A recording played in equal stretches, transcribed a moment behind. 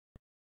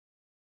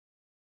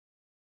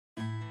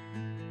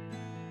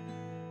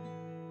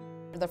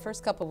The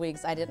first couple of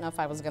weeks, I didn't know if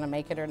I was going to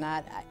make it or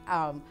not.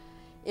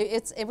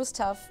 It was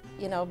tough,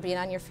 you know, being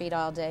on your feet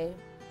all day.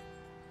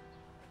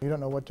 You don't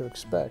know what to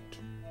expect.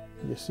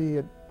 You see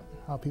it,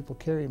 how people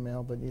carry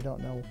mail, but you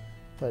don't know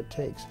what it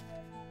takes.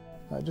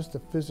 Just the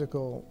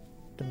physical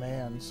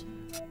demands,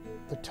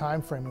 the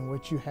time frame in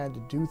which you had to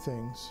do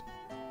things.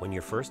 When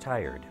you're first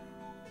hired,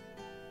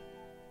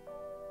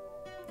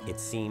 it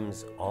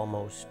seems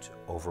almost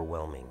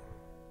overwhelming,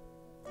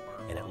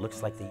 and it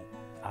looks like the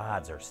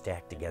odds are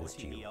stacked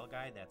against you.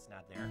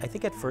 I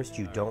think at first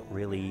you don't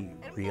really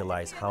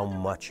realize how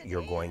much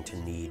you're going to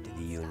need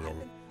the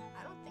union.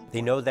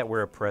 They know that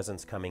we're a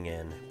presence coming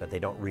in, but they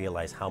don't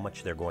realize how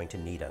much they're going to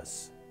need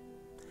us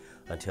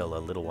until a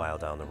little while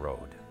down the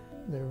road.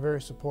 They're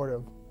very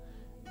supportive,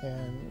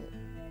 and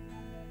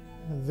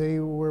they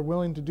were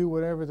willing to do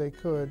whatever they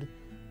could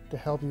to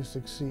help you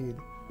succeed.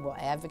 We'll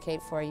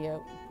advocate for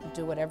you,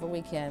 do whatever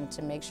we can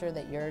to make sure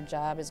that your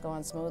job is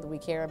going smooth. We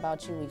care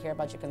about you, we care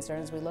about your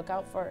concerns. We look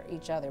out for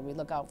each other, we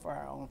look out for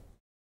our own.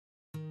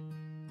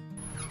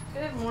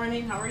 Good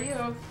morning, how are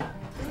you?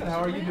 Good, how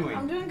are you doing?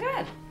 I'm doing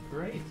good.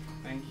 Great,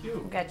 thank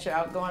you. Got your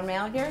outgoing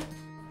mail here?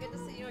 Good to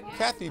see you again.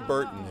 Kathy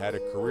Burton had a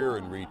career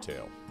in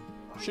retail.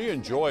 She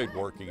enjoyed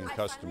working in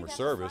customer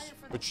service,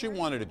 but she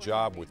wanted a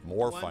job with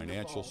more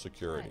financial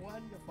security. All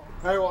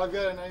right, well, I've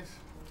got a nice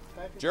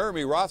package.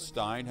 Jeremy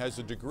Rothstein has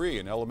a degree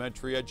in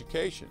elementary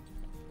education,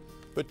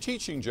 but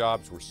teaching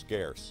jobs were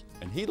scarce,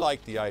 and he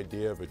liked the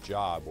idea of a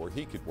job where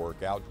he could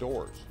work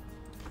outdoors.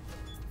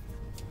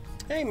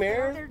 Hey,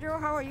 Mayor. Hey, Joe,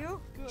 how are you?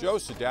 Joe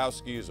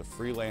Sadowski is a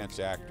freelance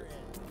actor,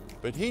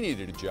 but he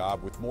needed a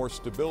job with more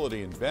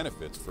stability and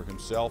benefits for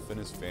himself and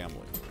his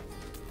family.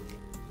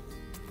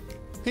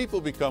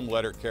 People become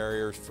letter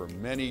carriers for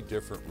many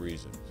different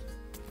reasons,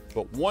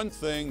 but one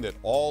thing that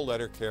all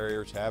letter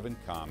carriers have in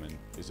common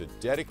is a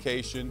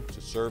dedication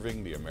to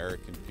serving the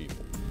American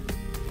people.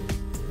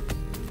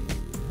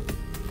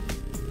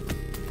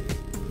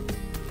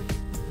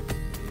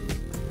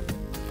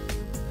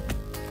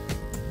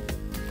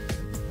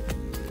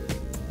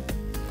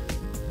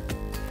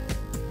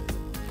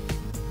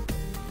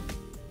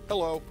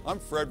 Hello, I'm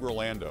Fred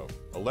Rolando,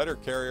 a letter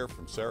carrier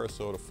from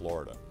Sarasota,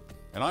 Florida,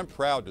 and I'm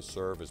proud to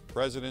serve as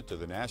president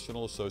of the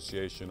National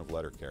Association of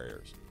Letter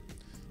Carriers.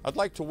 I'd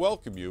like to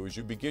welcome you as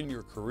you begin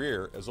your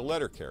career as a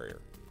letter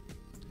carrier.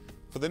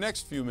 For the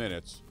next few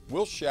minutes,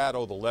 we'll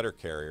shadow the letter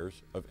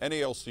carriers of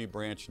NALC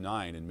Branch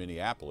 9 in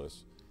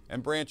Minneapolis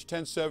and Branch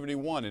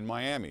 1071 in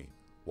Miami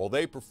while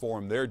they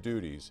perform their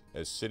duties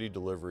as city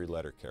delivery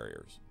letter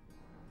carriers.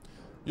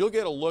 You'll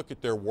get a look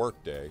at their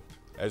workday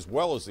as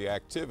well as the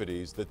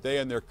activities that they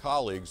and their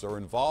colleagues are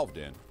involved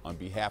in on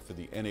behalf of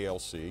the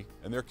NALC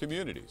and their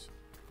communities.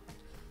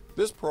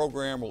 This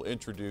program will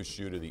introduce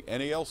you to the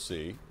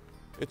NALC,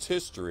 its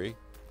history,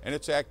 and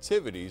its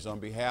activities on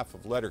behalf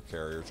of letter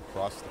carriers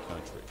across the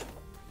country.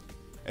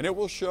 And it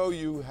will show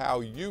you how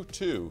you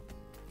too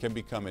can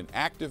become an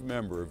active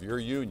member of your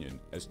union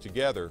as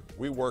together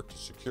we work to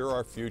secure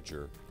our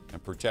future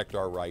and protect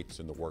our rights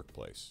in the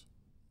workplace.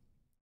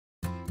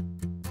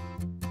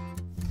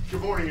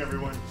 Good morning,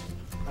 everyone.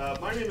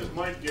 My name is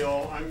Mike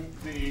Gill. I'm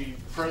the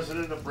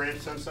president of Branch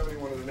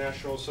 1071 of the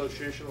National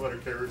Association of Letter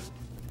Carriers.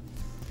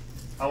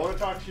 I want to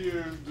talk to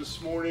you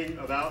this morning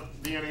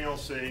about the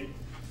NALC,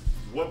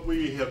 what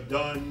we have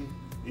done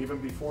even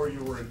before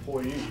you were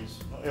employees,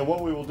 and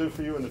what we will do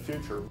for you in the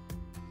future.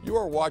 You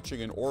are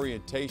watching an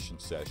orientation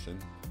session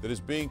that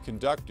is being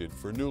conducted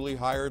for newly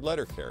hired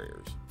letter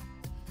carriers.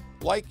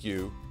 Like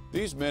you,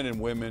 these men and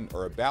women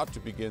are about to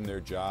begin their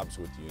jobs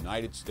with the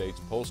United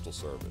States Postal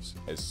Service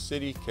as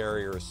city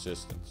carrier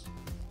assistants.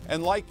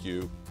 And like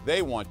you,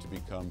 they want to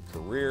become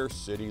career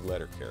city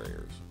letter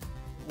carriers.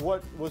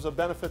 What was a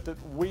benefit that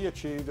we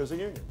achieved as a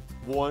union?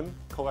 One,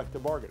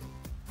 collective bargaining.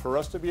 For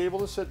us to be able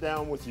to sit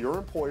down with your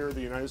employer,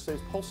 the United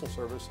States Postal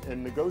Service,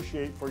 and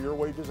negotiate for your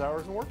wages,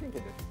 hours, and working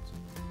conditions.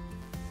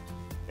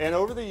 And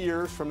over the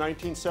years, from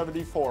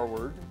 1970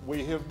 forward,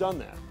 we have done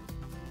that.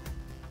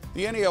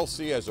 The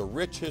NALC has a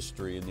rich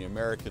history in the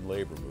American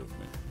labor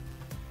movement.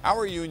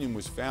 Our union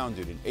was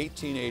founded in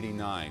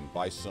 1889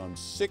 by some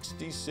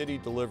 60 city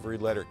delivery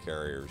letter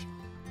carriers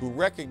who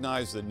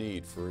recognized the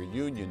need for a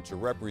union to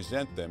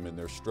represent them in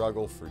their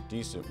struggle for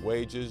decent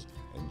wages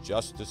and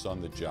justice on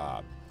the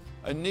job,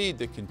 a need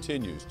that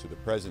continues to the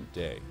present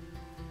day.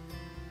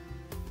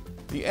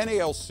 The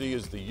NALC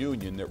is the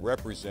union that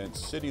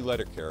represents city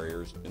letter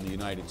carriers in the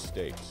United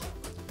States.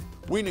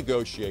 We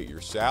negotiate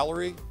your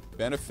salary,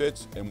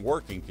 benefits, and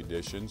working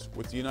conditions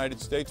with the United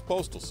States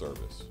Postal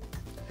Service.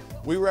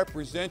 We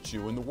represent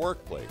you in the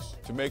workplace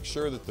to make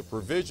sure that the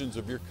provisions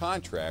of your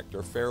contract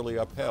are fairly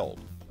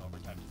upheld.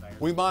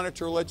 We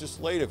monitor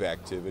legislative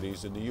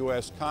activities in the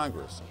U.S.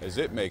 Congress as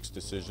it makes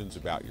decisions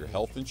about your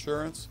health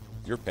insurance,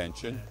 your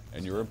pension,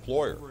 and your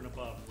employer.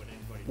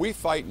 We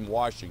fight in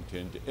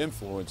Washington to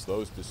influence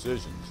those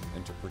decisions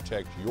and to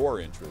protect your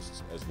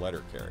interests as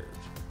letter carriers.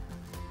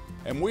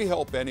 And we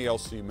help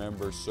NALC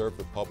members serve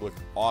the public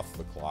off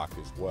the clock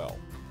as well.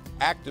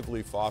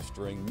 actively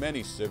fostering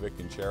many civic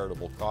and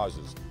charitable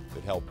causes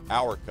that help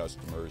our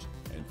customers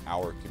and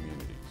our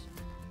communities.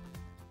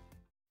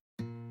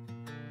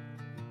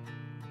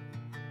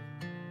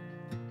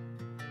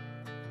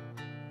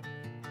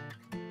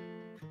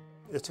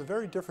 It's a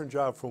very different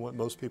job from what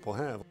most people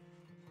have.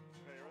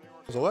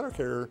 As a letter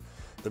carrier,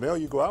 the mail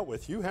you go out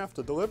with, you have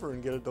to deliver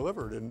and get it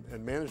delivered,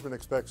 and management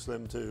expects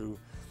them to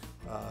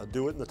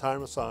do it in the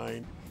time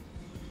assigned.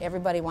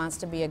 Everybody wants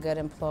to be a good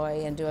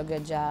employee and do a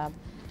good job,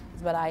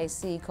 but I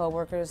see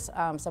coworkers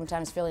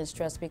sometimes feeling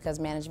stressed because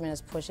management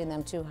is pushing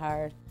them too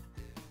hard.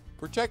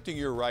 Protecting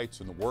your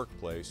rights in the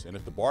workplace and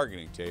at the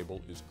bargaining table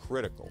is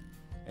critical,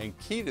 and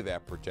key to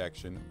that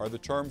protection are the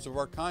terms of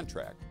our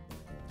contract.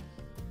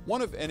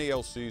 One of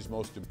NALC's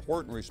most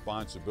important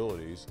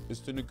responsibilities is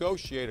to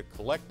negotiate a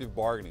collective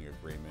bargaining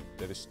agreement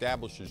that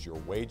establishes your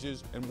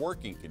wages and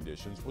working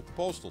conditions with the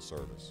Postal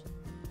Service.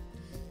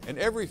 And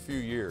every few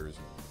years,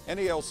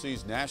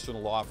 NALC's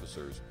national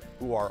officers,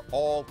 who are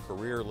all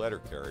career letter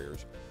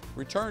carriers,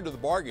 return to the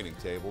bargaining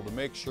table to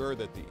make sure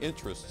that the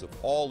interests of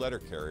all letter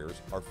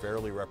carriers are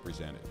fairly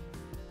represented.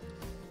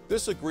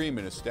 This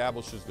agreement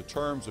establishes the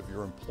terms of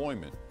your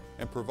employment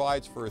and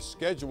provides for a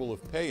schedule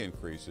of pay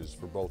increases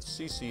for both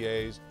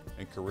CCAs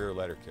and career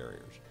letter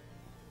carriers.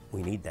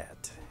 We need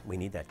that. We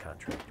need that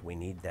contract. We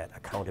need that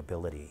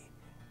accountability.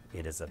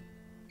 It is a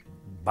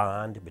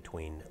bond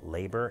between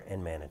labor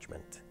and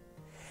management.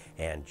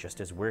 And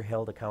just as we're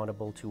held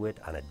accountable to it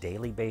on a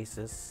daily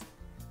basis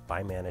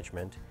by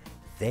management,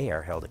 they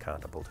are held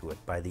accountable to it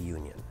by the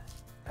union.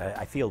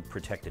 I feel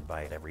protected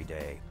by it every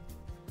day.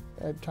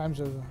 At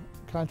times of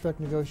contract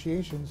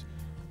negotiations,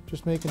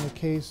 just making the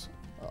case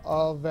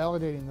of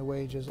validating the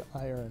wages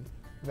I earn,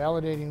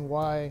 validating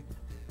why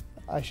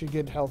I should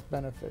get health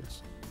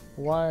benefits,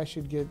 why I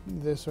should get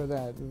this or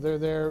that. They're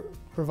there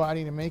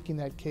providing and making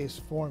that case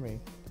for me.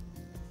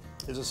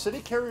 As a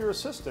city carrier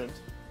assistant,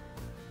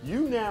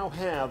 you now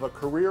have a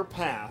career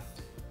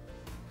path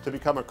to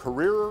become a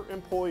career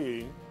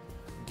employee,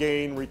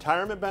 gain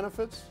retirement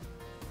benefits,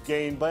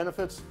 gain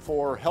benefits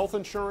for health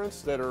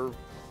insurance that are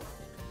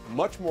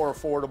much more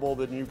affordable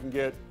than you can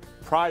get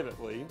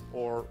privately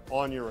or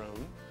on your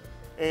own,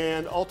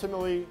 and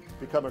ultimately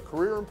become a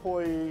career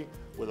employee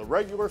with a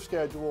regular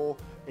schedule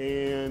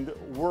and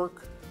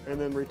work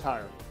and then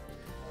retire.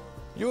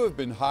 You have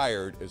been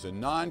hired as a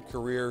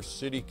non-career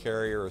city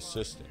carrier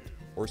assistant,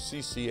 or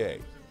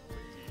CCA.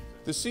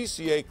 The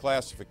CCA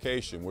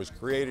classification was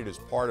created as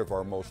part of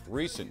our most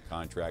recent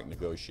contract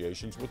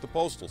negotiations with the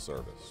Postal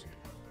Service.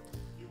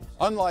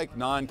 Unlike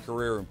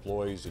non-career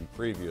employees in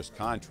previous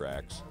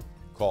contracts,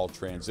 called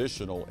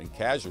transitional and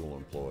casual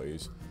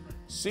employees,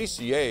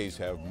 CCAs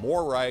have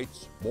more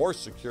rights, more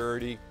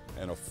security,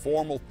 and a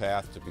formal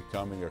path to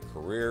becoming a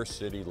career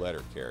city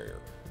letter carrier,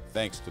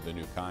 thanks to the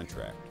new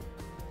contract.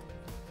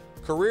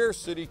 Career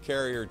city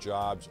carrier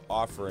jobs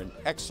offer an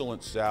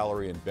excellent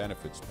salary and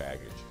benefits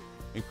package,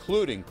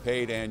 including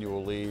paid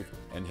annual leave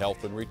and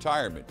health and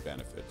retirement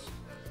benefits.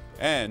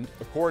 And,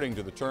 according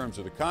to the terms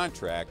of the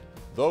contract,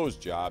 those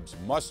jobs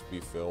must be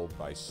filled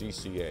by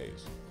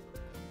CCAs.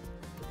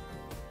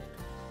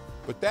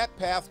 But that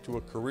path to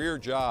a career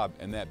job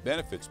and that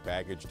benefits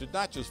package did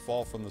not just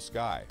fall from the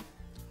sky.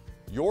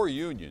 Your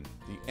union,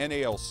 the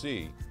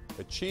NALC,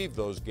 achieved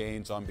those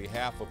gains on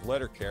behalf of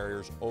letter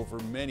carriers over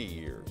many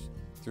years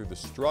through the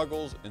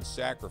struggles and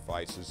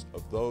sacrifices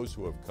of those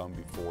who have come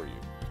before you.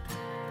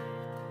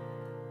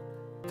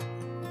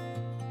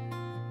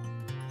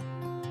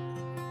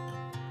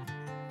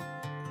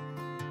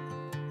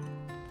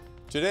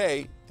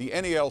 Today, the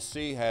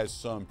NALC has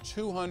some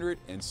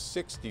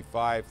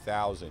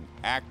 265,000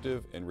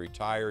 active and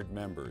retired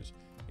members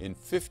in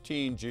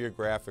 15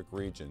 geographic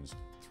regions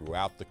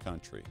throughout the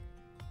country.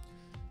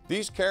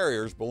 These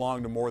carriers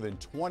belong to more than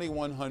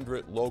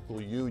 2,100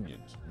 local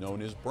unions,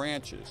 known as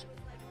branches,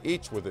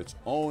 each with its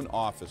own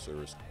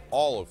officers,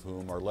 all of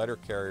whom are letter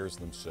carriers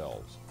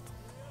themselves.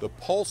 The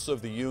pulse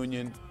of the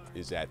union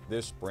is at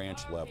this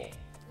branch level.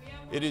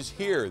 It is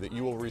here that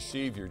you will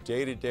receive your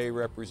day-to-day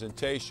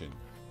representation,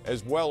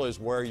 as well as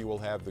where you will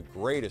have the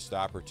greatest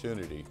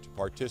opportunity to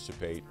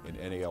participate in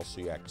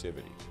NALC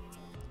activities.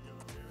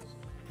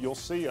 You'll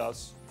see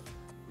us,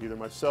 either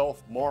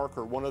myself, Mark,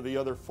 or one of the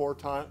other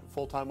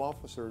full-time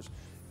officers,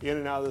 in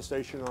and out of the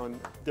station on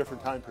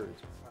different time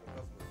periods.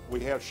 We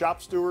have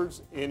shop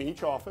stewards in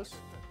each office.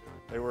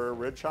 They wear a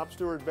red shop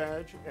steward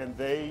badge, and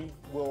they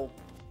will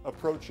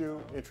approach you,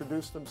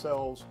 introduce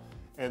themselves,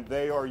 and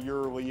they are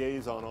your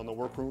liaison on the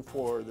workroom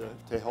floor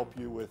to help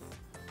you with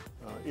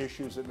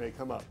issues that may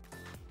come up.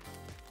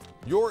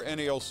 Your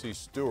NALC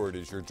steward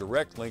is your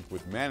direct link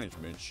with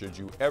management should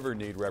you ever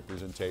need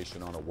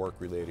representation on a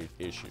work-related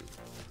issue,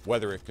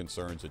 whether it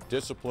concerns a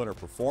discipline or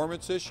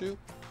performance issue,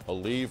 a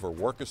leave or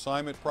work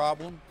assignment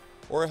problem,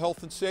 or a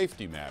health and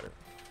safety matter.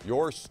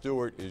 Your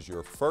steward is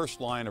your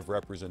first line of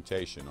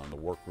representation on the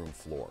workroom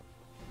floor.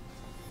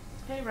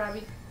 Hey,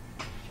 Robbie.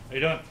 How you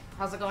doing?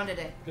 How's it going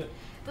today? Good.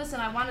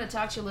 Listen, I wanted to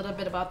talk to you a little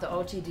bit about the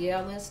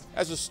OTDL list.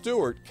 As a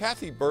steward,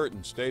 Kathy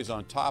Burton stays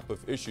on top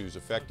of issues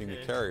affecting the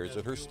carriers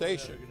at her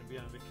station. We're going to be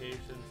on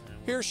vacation, and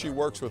Here she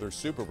works with her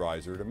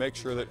supervisor to make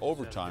sure that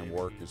overtime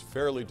work is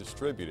fairly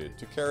distributed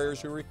to carriers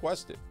who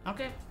request it.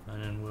 Okay.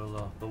 And then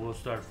we'll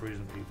start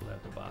freezing people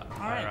at the bottom. All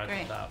right, or at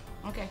great. the top.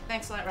 Okay,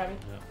 thanks a lot, Robbie.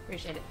 Yeah.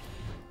 Appreciate it.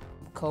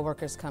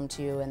 Coworkers come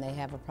to you and they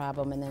have a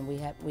problem, and then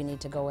we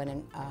need to go in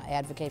and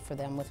advocate for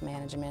them with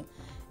management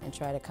and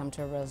try to come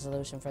to a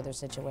resolution for their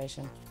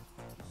situation.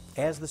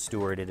 As the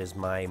steward, it is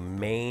my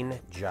main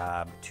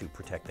job to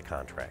protect the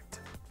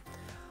contract,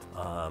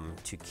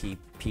 to keep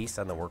peace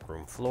on the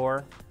workroom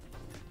floor.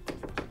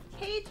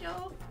 Hey,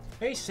 Joe.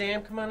 Hey,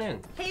 Sam, come on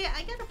in. Hey,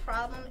 I got a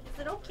problem. Is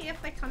it okay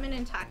if I come in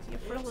and talk to you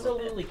for a little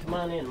Absolutely, bit? come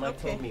on in. Mike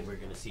Okay. told me we were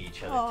going to see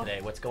each other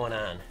today. What's going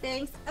on?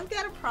 Thanks. I've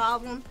got a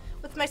problem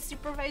with my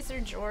supervisor,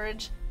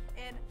 George,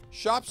 and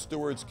Shop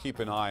stewards keep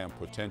an eye on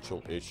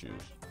potential issues.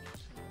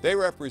 They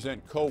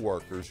represent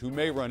coworkers who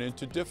may run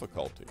into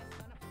difficulty.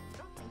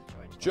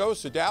 Joe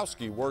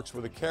Sadowski works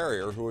with a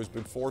carrier who has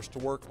been forced to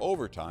work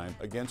overtime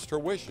against her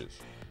wishes.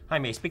 Hi,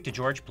 may I speak to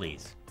George,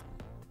 please?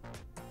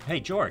 Hey,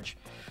 George.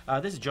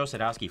 This is Joe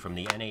Sadowski from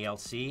the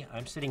NALC.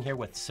 I'm sitting here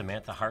with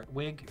Samantha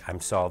Hartwig. I'm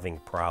solving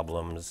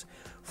problems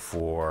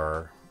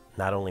for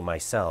not only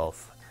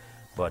myself,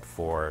 but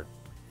for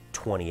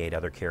 28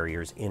 other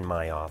carriers in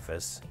my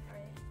office.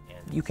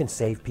 You can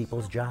save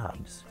people's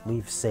jobs.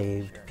 We've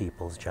saved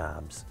people's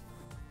jobs.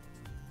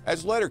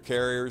 As letter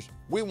carriers,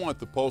 we want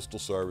the Postal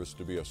Service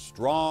to be a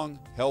strong,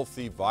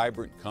 healthy,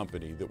 vibrant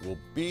company that will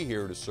be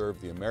here to serve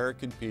the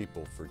American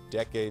people for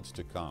decades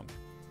to come.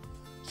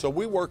 So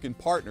we work in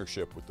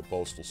partnership with the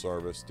Postal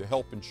Service to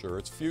help ensure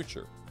its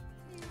future.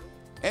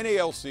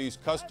 NALC's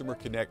Customer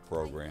Connect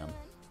program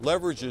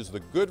leverages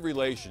the good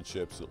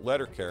relationships that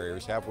letter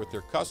carriers have with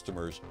their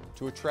customers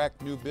to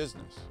attract new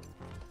business.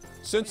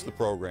 Since the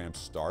program's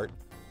start,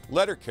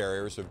 letter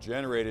carriers have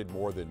generated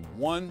more than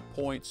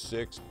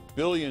 $1.6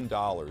 billion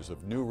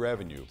of new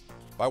revenue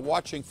by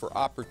watching for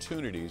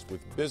opportunities with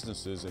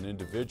businesses and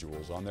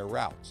individuals on their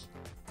routes.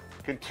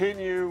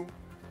 Continue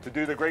to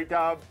do the great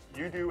job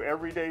you do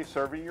every day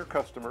serving your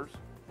customers.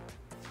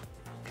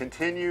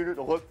 Continue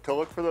to look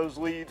for those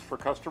leads for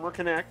Customer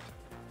Connect,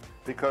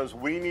 because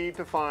we need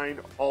to find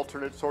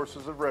alternate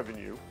sources of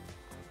revenue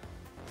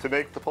to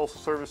make the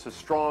Postal Service as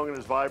strong and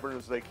as vibrant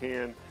as they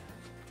can,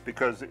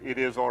 because it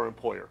is our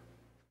employer.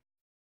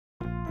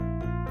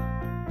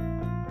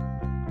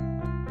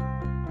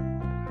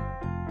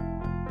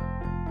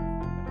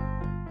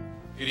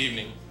 Good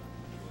evening.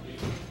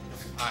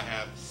 I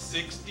have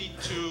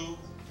 62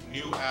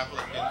 new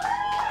applicants.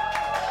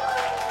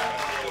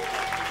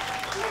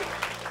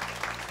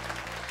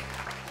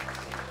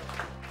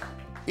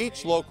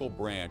 Each local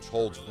branch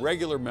holds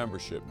regular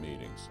membership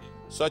meetings,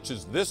 such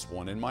as this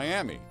one in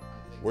Miami,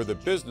 where the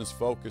business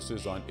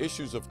focuses on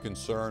issues of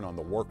concern on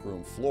the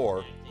workroom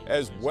floor,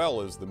 as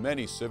well as the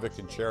many civic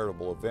and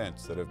charitable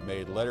events that have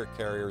made letter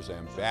carriers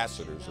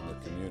ambassadors in their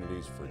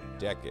communities for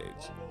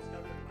decades.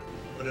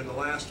 But in the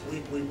last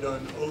week, we've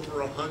done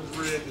over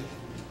 100,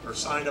 or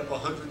signed up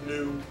 100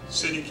 new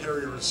city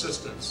carrier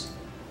assistants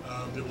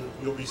that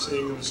you'll be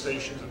seeing in the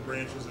stations and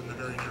branches in the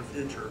very near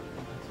future.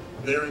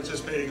 They're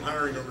anticipating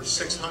hiring over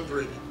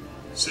 600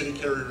 city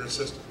carrier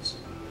assistants.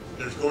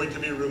 There's going to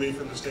be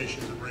relief in the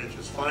stations and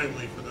branches,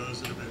 finally, for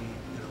those that have been,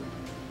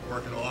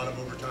 working a lot of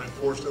overtime,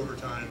 forced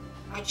overtime.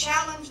 I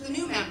challenge the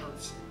new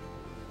members.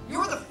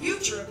 You're the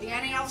future of the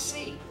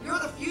NALC. You're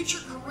the future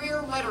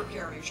career letter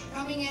carriers. You're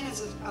coming in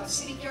as a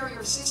city carrier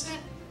assistant,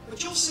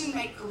 but you'll soon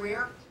make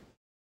career.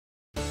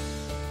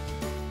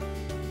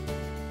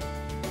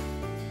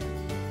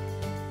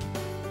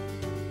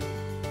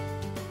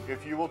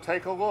 If you will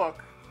take a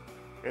look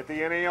at the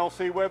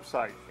NALC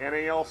website,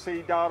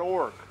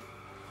 nalc.org,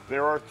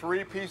 there are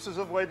 3 pieces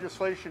of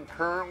legislation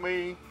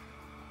currently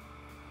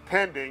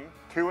pending,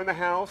 2 in the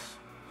House,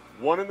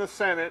 1 in the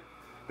Senate,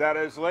 that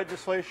is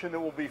legislation that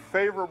will be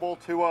favorable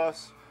to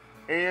us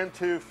and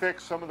to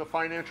fix some of the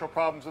financial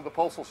problems of the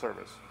Postal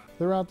Service.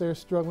 They're out there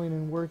struggling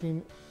and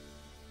working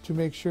to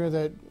make sure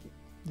that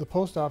the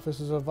post office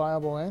is a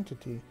viable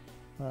entity,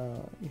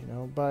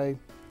 by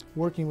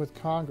working with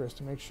Congress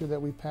to make sure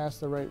that we pass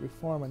the right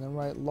reform and the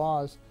right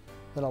laws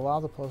that allow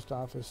the post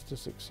office to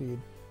succeed.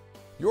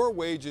 Your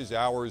wages,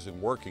 hours,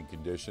 and working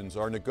conditions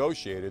are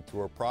negotiated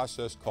through a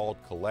process called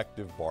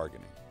collective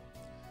bargaining.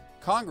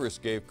 Congress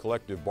gave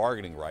collective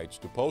bargaining rights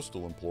to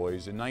postal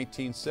employees in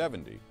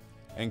 1970,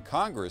 and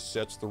Congress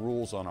sets the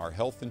rules on our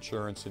health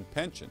insurance and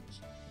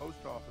pensions.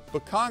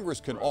 But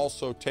Congress can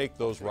also take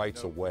those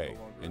rights away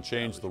and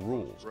change the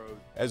rules,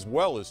 as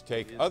well as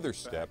take other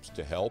steps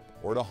to help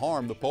or to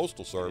harm the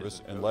Postal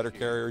Service and letter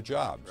carrier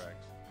jobs.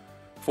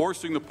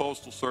 Forcing the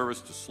Postal Service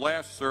to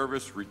slash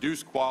service,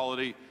 reduce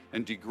quality,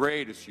 and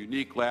degrade its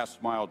unique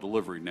last-mile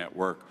delivery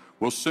network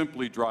will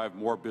simply drive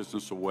more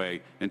business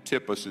away and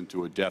tip us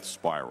into a death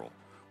spiral.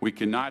 We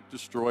cannot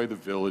destroy the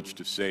village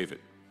to save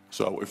it.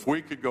 So if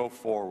we could go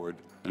forward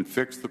and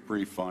fix the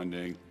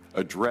pre-funding,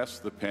 address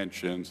the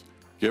pensions,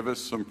 give us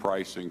some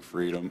pricing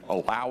freedom,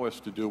 allow us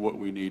to do what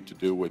we need to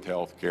do with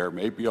health care,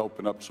 maybe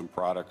open up some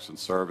products and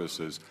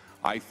services,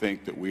 I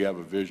think that we have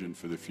a vision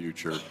for the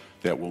future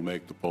that will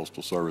make the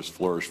Postal Service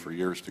flourish for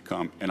years to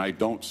come, and I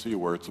don't see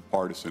where it's a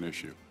partisan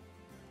issue.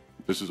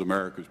 This is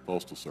America's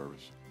Postal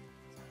Service.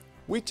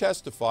 We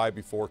testify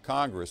before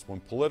Congress when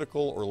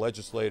political or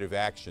legislative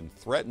action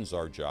threatens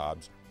our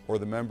jobs or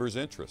the members'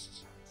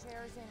 interests.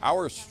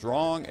 Our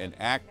strong and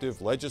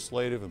active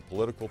legislative and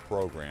political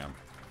program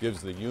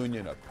gives the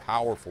union a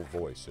powerful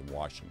voice in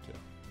Washington.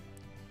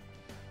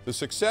 The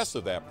success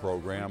of that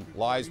program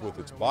lies with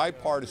its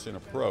bipartisan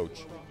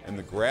approach and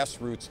the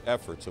grassroots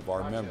efforts of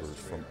our members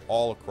from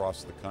all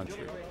across the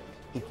country,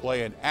 who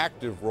play an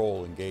active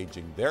role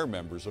engaging their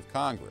members of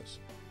Congress,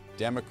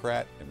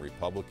 Democrat and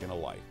Republican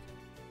alike.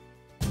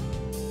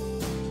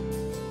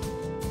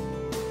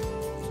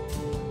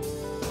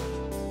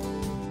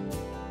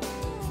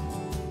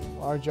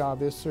 Our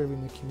job is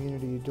serving the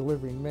community,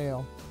 delivering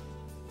mail,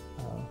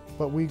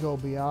 but we go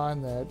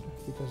beyond that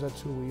because that's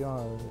who we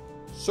are.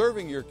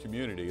 Serving your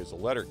community as a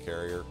letter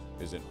carrier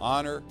is an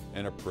honor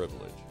and a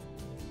privilege.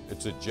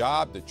 It's a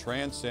job that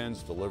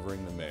transcends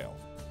delivering the mail.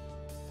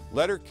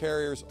 Letter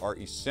carriers are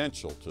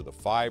essential to the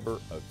fiber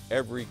of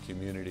every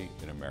community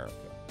in America.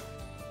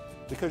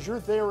 Because you're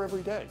there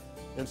every day.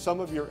 And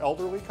some of your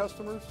elderly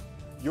customers,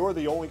 you're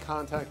the only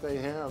contact they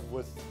have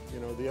with,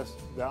 the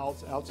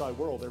outside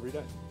world every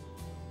day.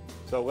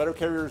 So letter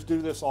carriers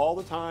do this all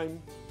the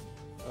time.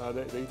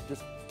 They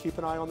just keep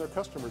an eye on their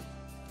customers.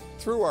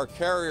 Through our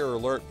Carrier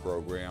Alert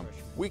program,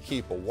 we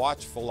keep a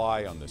watchful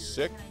eye on the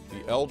sick,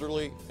 the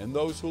elderly, and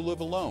those who live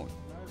alone.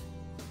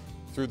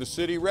 Through the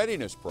City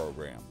Readiness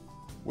program,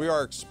 we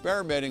are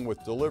experimenting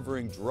with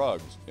delivering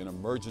drugs in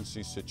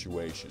emergency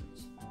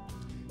situations.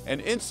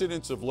 And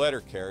incidents of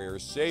letter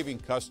carriers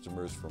saving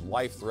customers from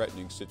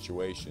life-threatening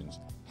situations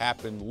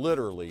happen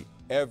literally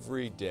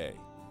every day.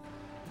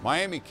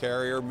 Miami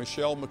carrier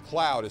Michelle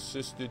McLeod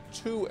assisted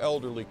 2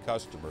 elderly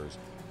customers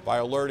by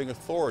alerting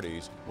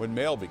authorities when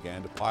mail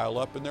began to pile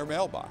up in their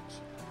mailbox.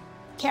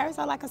 Carriers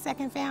are like a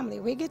second family.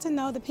 We get to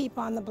know the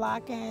people on the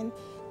block and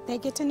they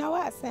get to know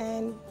us.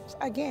 And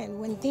again,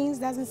 when things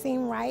doesn't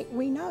seem right,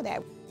 we know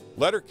that.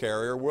 Letter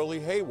carrier Willie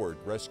Hayward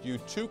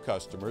rescued 2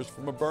 customers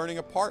from a burning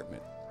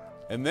apartment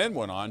and then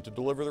went on to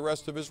deliver the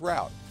rest of his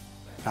route.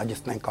 I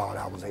just thank God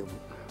I was able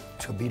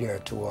to be there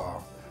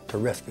to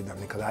rescue them,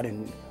 because I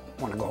didn't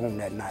want to go home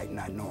that night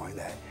not knowing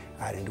that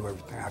I didn't do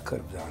everything I could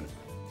have done.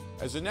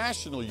 As a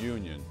national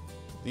union,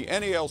 the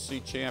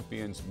NALC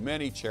champions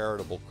many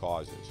charitable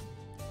causes.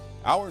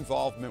 Our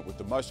involvement with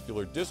the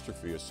Muscular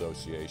Dystrophy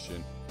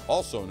Association,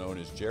 also known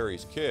as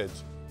Jerry's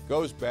Kids,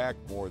 goes back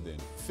more than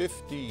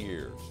 50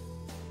 years.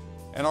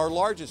 And our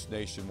largest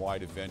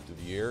nationwide event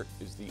of the year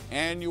is the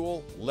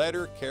annual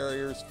Letter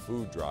Carriers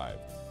Food Drive,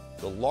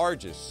 the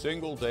largest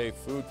single-day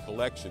food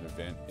collection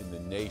event in the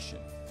nation,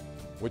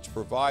 which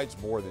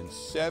provides more than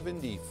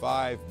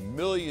 75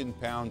 million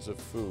pounds of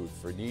food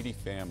for needy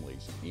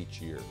families each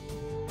year.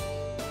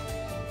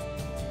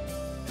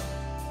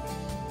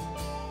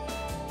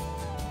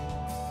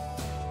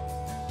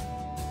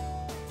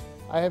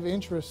 I have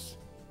interests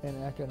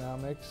in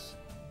economics.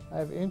 I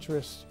have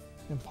interests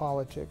in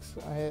politics.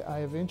 I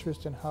have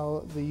interest in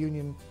how the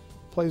union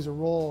plays a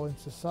role in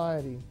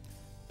society.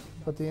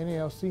 But the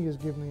NALC has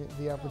given me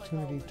the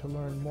opportunity to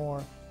learn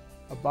more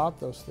about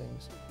those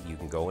things. You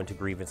can go into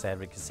grievance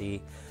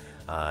advocacy,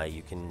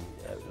 you can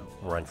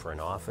run for an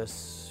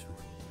office,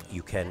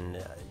 you can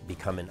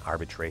become an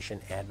arbitration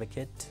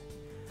advocate.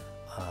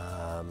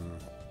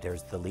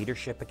 There's the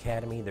Leadership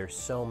Academy. There's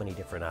so many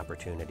different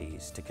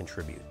opportunities to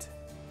contribute.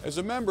 As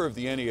a member of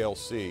the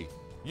NALC,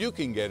 you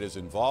can get as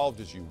involved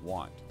as you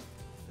want,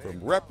 from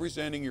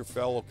representing your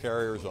fellow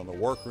carriers on the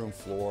workroom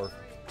floor,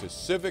 to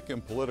civic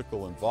and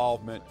political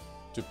involvement,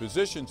 to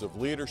positions of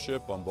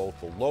leadership on both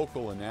the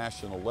local and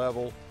national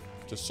level,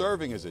 to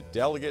serving as a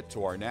delegate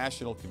to our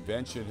national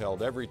convention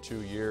held every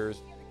 2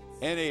 years.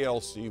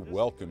 NALC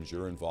welcomes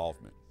your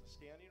involvement.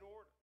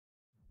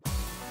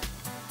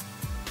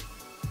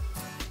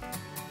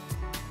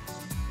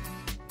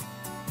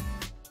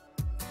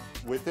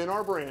 Within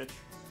our branch,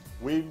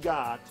 we've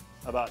got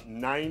about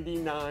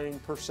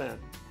 99%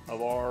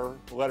 of our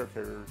letter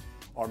carriers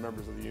are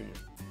members of the union.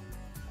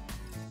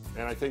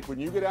 And I think when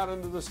you get out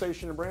into the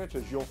station and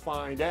branches, you'll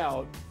find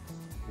out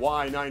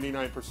why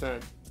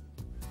 99%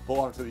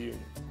 belong to the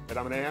union. And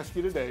I'm going to ask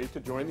you today to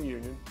join the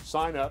union,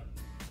 sign up,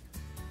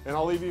 and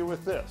I'll leave you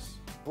with this.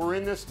 We're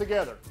in this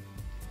together.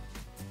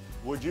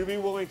 Would you be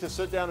willing to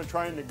sit down and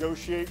try and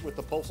negotiate with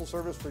the Postal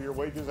Service for your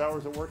wages,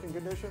 hours, and working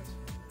conditions?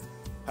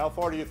 How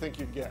far do you think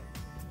you'd get?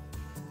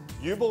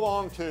 You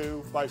belong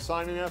to, by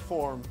signing that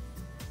form,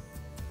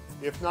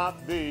 if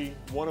not the,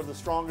 one of the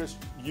strongest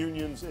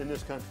unions in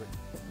this country.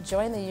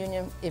 Join the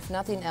union, if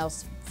nothing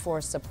else,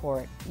 for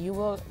support. You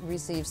will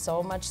receive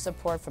so much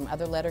support from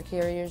other letter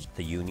carriers.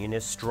 The union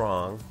is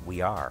strong.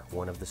 We are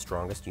one of the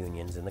strongest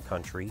unions in the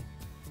country.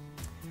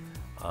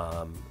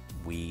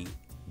 We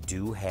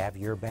do have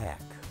your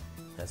back.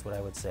 That's what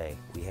I would say.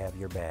 We have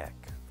your back.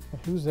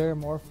 Who's there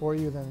more for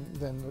you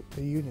than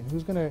the union?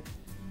 Who's gonna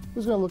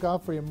look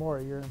out for you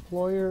more, your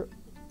employer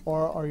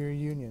or your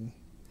union?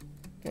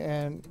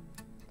 And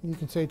You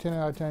can say 10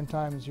 out of 10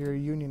 times your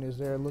union is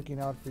there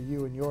looking out for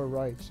you and your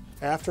rights.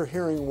 After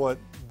hearing what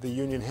the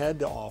union had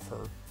to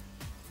offer,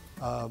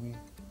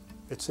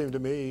 it seemed to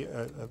me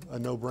a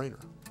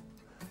no-brainer.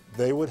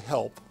 They would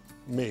help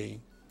me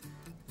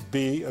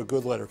be a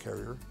good letter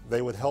carrier.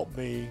 They would help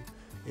me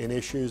in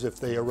issues if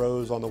they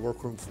arose on the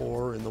workroom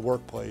floor in the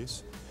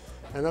workplace.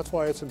 And that's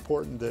why it's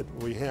important that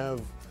we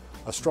have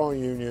a strong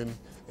union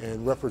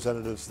and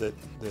representatives that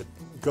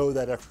go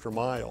that extra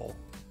mile.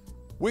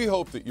 We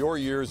hope that your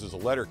years as a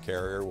letter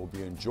carrier will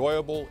be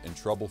enjoyable and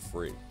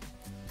trouble-free.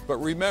 But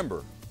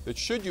remember that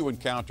should you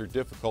encounter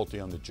difficulty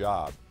on the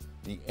job,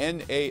 the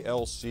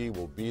NALC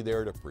will be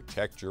there to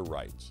protect your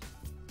rights.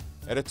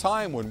 At a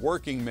time when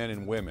working men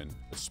and women,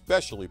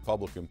 especially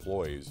public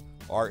employees,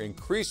 are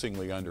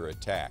increasingly under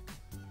attack,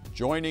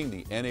 joining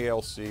the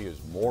NALC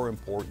is more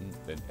important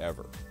than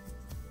ever.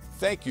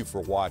 Thank you for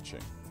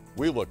watching.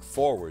 We look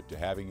forward to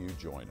having you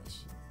join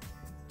us.